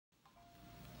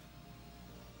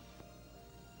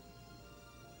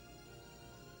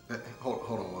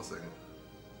hold on 1 second.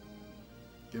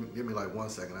 Give me like 1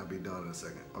 second. I'll be done in a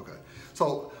second. Okay.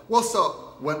 So what's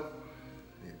up?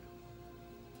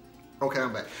 Okay,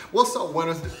 I'm back. What's up,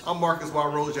 winners? I'm Marcus Y.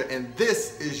 Rosier, and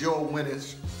this is your winning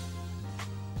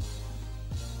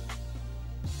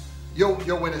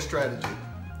strategy.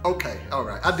 Okay, all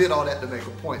right. I did all that to make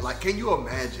a point. Like, can you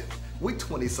imagine? We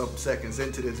 20-something seconds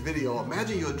into this video.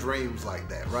 Imagine your dreams like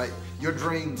that, right? Your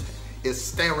dreams is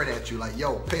staring at you like,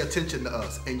 yo, pay attention to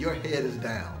us, and your head is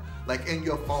down. Like in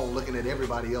your phone, looking at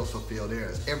everybody else fulfill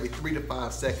theirs. Every 3 to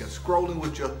 5 seconds, scrolling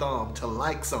with your thumb to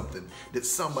like something that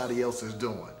somebody else is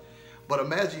doing. But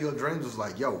imagine your dreams was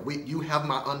like, yo, you have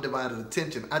my undivided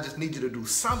attention. I just need you to do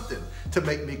something to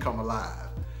make me come alive.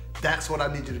 That's what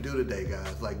I need you to do today,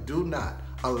 guys. Like, do not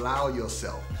allow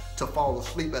yourself to fall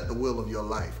asleep at the wheel of your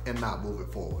life and not move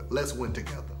it forward. Let's win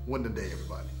together. Win the day,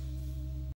 everybody.